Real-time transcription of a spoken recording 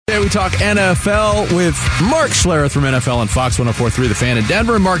we talk NFL with Mark Schlereth from NFL on Fox 104.3 The Fan in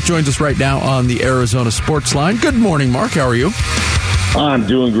Denver. And Mark joins us right now on the Arizona Sports Line. Good morning, Mark. How are you? I'm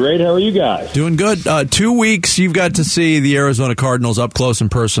doing great. How are you guys? Doing good. 2 weeks, you've got to see the Arizona Cardinals up close and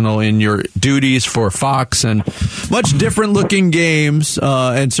personal in your duties for Fox, and much different-looking games,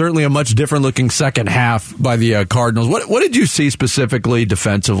 and certainly a much different-looking second half by the Cardinals. What did you see specifically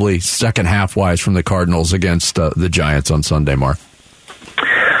defensively, second half-wise, from the Cardinals against the Giants on Sunday, Mark?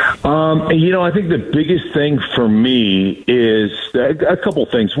 I think the biggest thing for me is a couple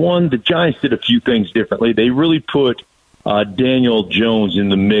things. One, the Giants did a few things differently. They really put Daniel Jones in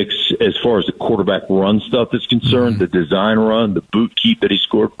the mix as far as the quarterback run stuff is concerned, the design run, the boot keep that he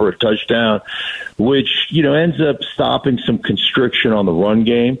scored for a touchdown, which, ends up stopping some constriction on the run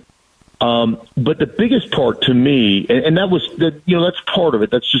game. But the biggest part to me, and that was, that's part of it.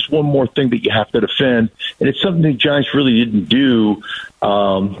 That's just one more thing that you have to defend. And it's something the Giants really didn't do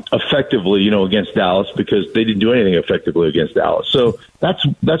effectively, against Dallas, because they didn't do anything effectively against Dallas. So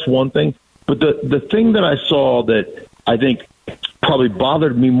that's one thing. But the thing that I saw that I think probably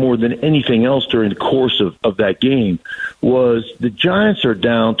bothered me more than anything else during the course of that game was the Giants are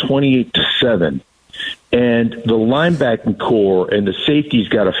down 28-7. And the linebacking core and the safeties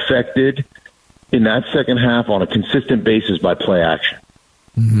got affected in that second half on a consistent basis by play action.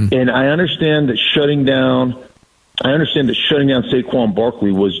 And I understand that shutting down Saquon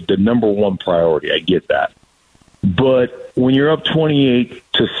Barkley was the number one priority. I get that. But when you're up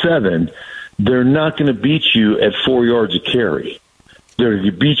 28-7, they're not going to beat you at 4 yards a carry. They're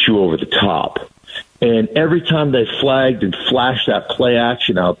going to beat you over the top. And every time they flagged and flashed that play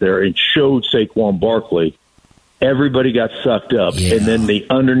action out there and showed Saquon Barkley, everybody got sucked up. Yeah. And then the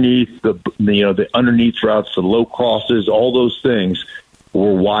underneath routes, the low crosses, all those things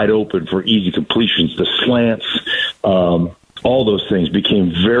were wide open for easy completions. The slants, all those things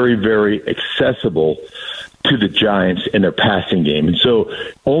became very, very accessible to the Giants in their passing game. And so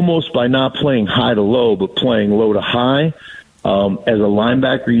almost by not playing high to low, but playing low to high, as a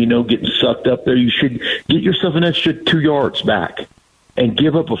linebacker, getting sucked up there, you should get yourself an extra 2 yards back and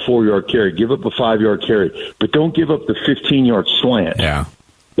give up a 4-yard carry, give up a 5-yard carry, but don't give up the 15-yard slant. Yeah.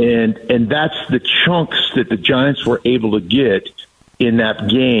 And that's the chunks that the Giants were able to get in that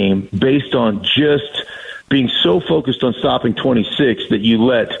game based on just being so focused on stopping 26 that you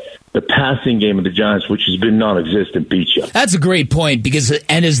let the passing game of the Giants, which has been non-existent, beat you. That's a great point, because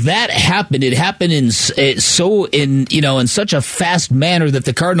as that happened, it happened in such a fast manner that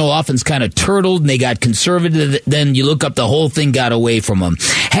the Cardinal offense kind of turtled and they got conservative. Then you look up, the whole thing got away from them.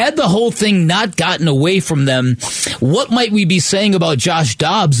 Had the whole thing not gotten away from them, what might we be saying about Josh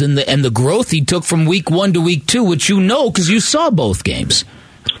Dobbs and the growth he took from week 1 to week 2, which because you saw both games?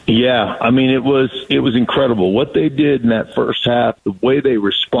 Yeah, I mean, it was incredible what they did in that first half. The way they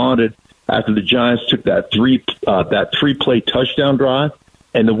responded after the Giants took that three-play touchdown drive,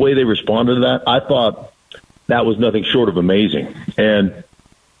 and the way they responded to that, I thought that was nothing short of amazing. And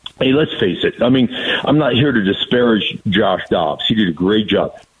hey, let's face it. I mean, I'm not here to disparage Josh Dobbs. He did a great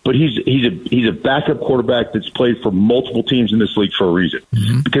job, but he's a backup quarterback that's played for multiple teams in this league for a reason,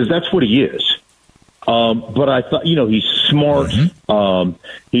 because that's what he is. But I thought, he's smart.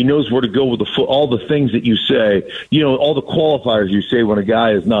 He knows where to go with the foot. All the things that you say, all the qualifiers you say when a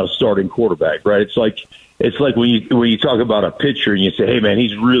guy is not a starting quarterback, right? It's like when you talk about a pitcher and you say, hey man,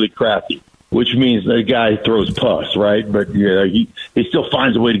 he's really crafty, which means the guy throws pus, right? But he still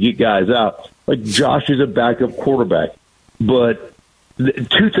finds a way to get guys out. Like Josh is a backup quarterback, but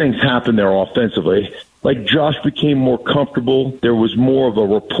two things happened there offensively. Like Josh became more comfortable. There was more of a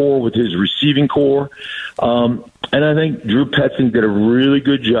rapport with his receiving core. And I think Drew Petzing did a really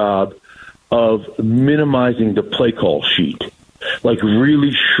good job of minimizing the play call sheet, like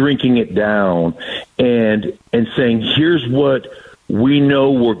really shrinking it down and saying, here's what we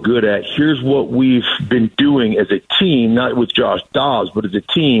know we're good at. Here's what we've been doing as a team, not with Josh Dobbs, but as a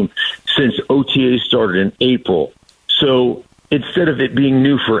team since OTA started in April. So instead of it being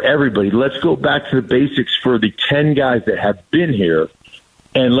new for everybody, let's go back to the basics for the 10 guys that have been here,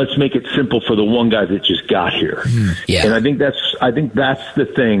 and let's make it simple for the one guy that just got here. Yeah. And I think that's the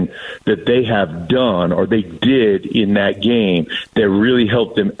thing that they have done, or they did in that game, that really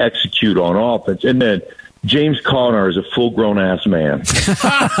helped them execute on offense. And then James Conner is a full-grown ass man.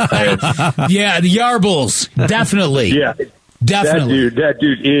 Yeah, the Yarbles, definitely. Yeah. Definitely. That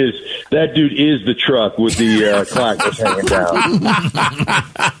dude is the truck with the clackers hanging down.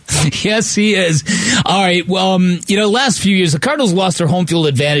 Yes, he is. All right. Well, last few years, the Cardinals lost their home field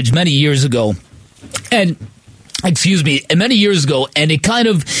advantage many years ago. And many years ago, and it kind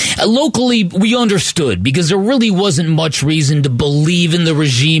of, locally, we understood, because there really wasn't much reason to believe in the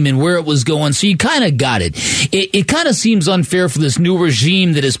regime and where it was going, so you kind of got it. It kind of seems unfair for this new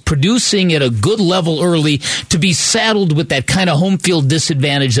regime that is producing at a good level early to be saddled with that kind of home field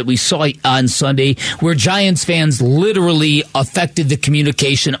disadvantage that we saw on Sunday, where Giants fans literally affected the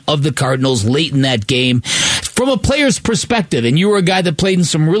communication of the Cardinals late in that game. From a player's perspective, and you were a guy that played in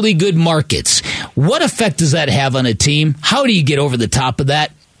some really good markets, what effect does that have on a team? How do you get over the top of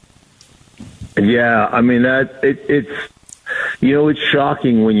that? Yeah, I mean, it's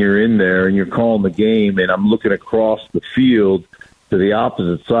shocking when you're in there and you're calling the game, and I'm looking across the field to the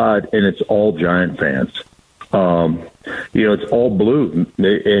opposite side, and it's all Giant fans. It's all blue,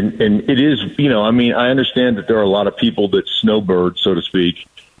 and it is. I understand that there are a lot of people that snowbird, so to speak,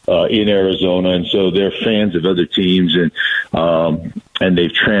 in Arizona, and so they're fans of other teams, and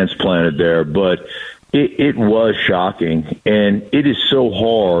they've transplanted there, but. It was shocking, and it is so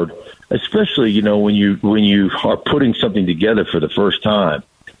hard, especially when you are putting something together for the first time,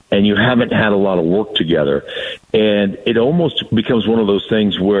 and you haven't had a lot of work together, and it almost becomes one of those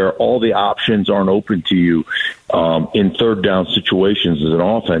things where all the options aren't open to you in third down situations as an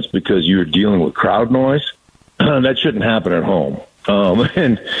offense because you're dealing with crowd noise. That shouldn't happen at home.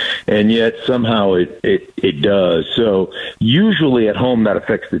 And yet somehow it does. So usually at home that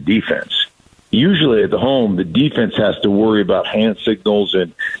affects the defense. Usually at the home, the defense has to worry about hand signals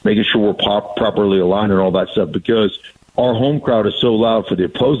and making sure we're properly aligned and all that stuff because our home crowd is so loud for the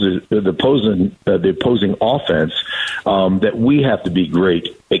opposing offense that we have to be great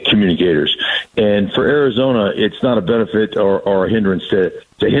at communicators. And for Arizona, it's not a benefit or a hindrance to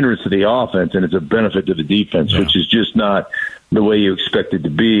the offense, and it's a benefit to the defense, which is just not the way you expect it to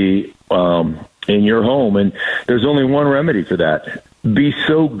be in your home. And there's only one remedy for that. Be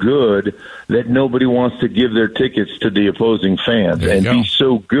so good that nobody wants to give their tickets to the opposing fans, and be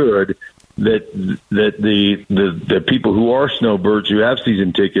so good that the people who are snowbirds who have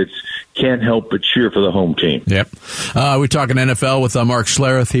season tickets can't help but cheer for the home team. Yep. We're talking NFL with Mark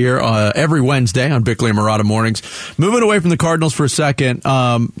Schlereth here every Wednesday on Bickley and Murata Mornings. Moving away from the Cardinals for a second,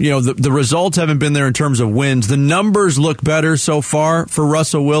 the results haven't been there in terms of wins. The numbers look better so far for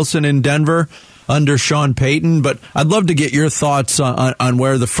Russell Wilson in Denver under Sean Payton, but I'd love to get your thoughts on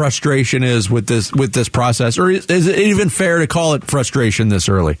where the frustration is with this process, or is it even fair to call it frustration this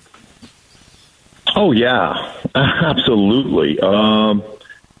early? Oh yeah, absolutely.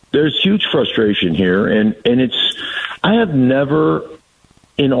 There's huge frustration here, and I have never,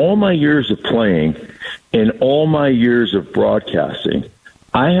 in all my years of playing, in all my years of broadcasting,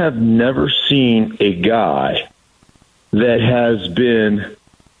 I have never seen a guy that has been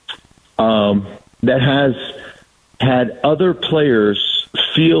that has had other players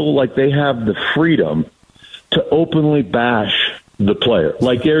feel like they have the freedom to openly bash the player.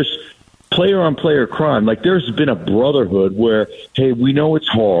 Like there's player-on-player crime. Like there's been a brotherhood where, hey, we know it's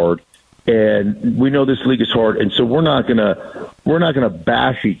hard, and we know this league is hard, and so we're not gonna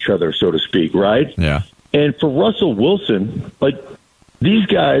bash each other, so to speak, right? Yeah. And for Russell Wilson, like these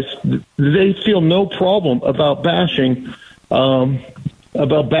guys, they feel no problem about bashing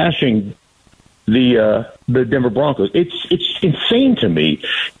the Denver Broncos. It's insane to me,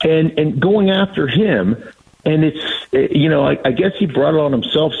 and going after him. And I guess he brought it on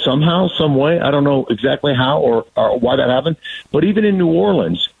himself somehow, some way. I don't know exactly how or why that happened. But even in New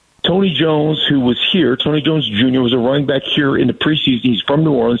Orleans, Tony Jones, who was here, Tony Jones Jr. was a running back here in the preseason. He's from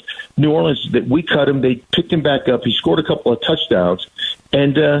New Orleans. New Orleans, that we cut him. They picked him back up. He scored a couple of touchdowns.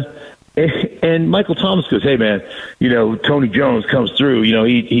 And Michael Thomas goes, hey, man, Tony Jones comes through.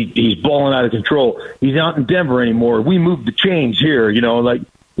 He's balling out of control. He's not in Denver anymore. We moved the chains here,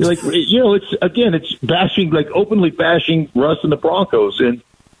 it's bashing, like openly bashing Russ and the Broncos, and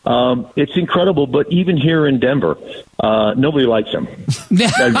it's incredible. But even here in Denver, nobody likes him.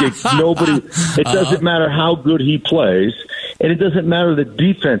 Nobody. It doesn't matter how good he plays, and it doesn't matter the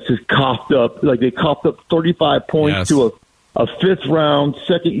defense is coughed up. Like they coughed up 35 points to a fifth-round,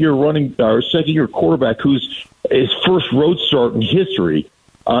 second-year quarterback who's his first road start in history.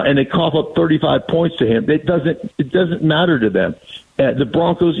 And they cough up 35 points to him. It doesn't matter to them. The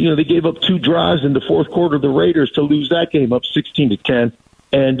Broncos, they gave up 2 drives in the fourth quarter of the Raiders to lose that game up 16-10,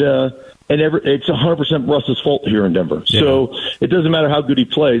 and it's 100% Russ's fault here in Denver. Yeah. So it doesn't matter how good he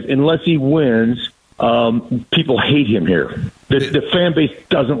plays unless he wins. People hate him here. The fan base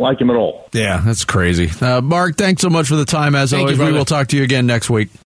doesn't like him at all. Yeah, that's crazy. Mark, thanks so much for the time. As always, we will talk to you again next week.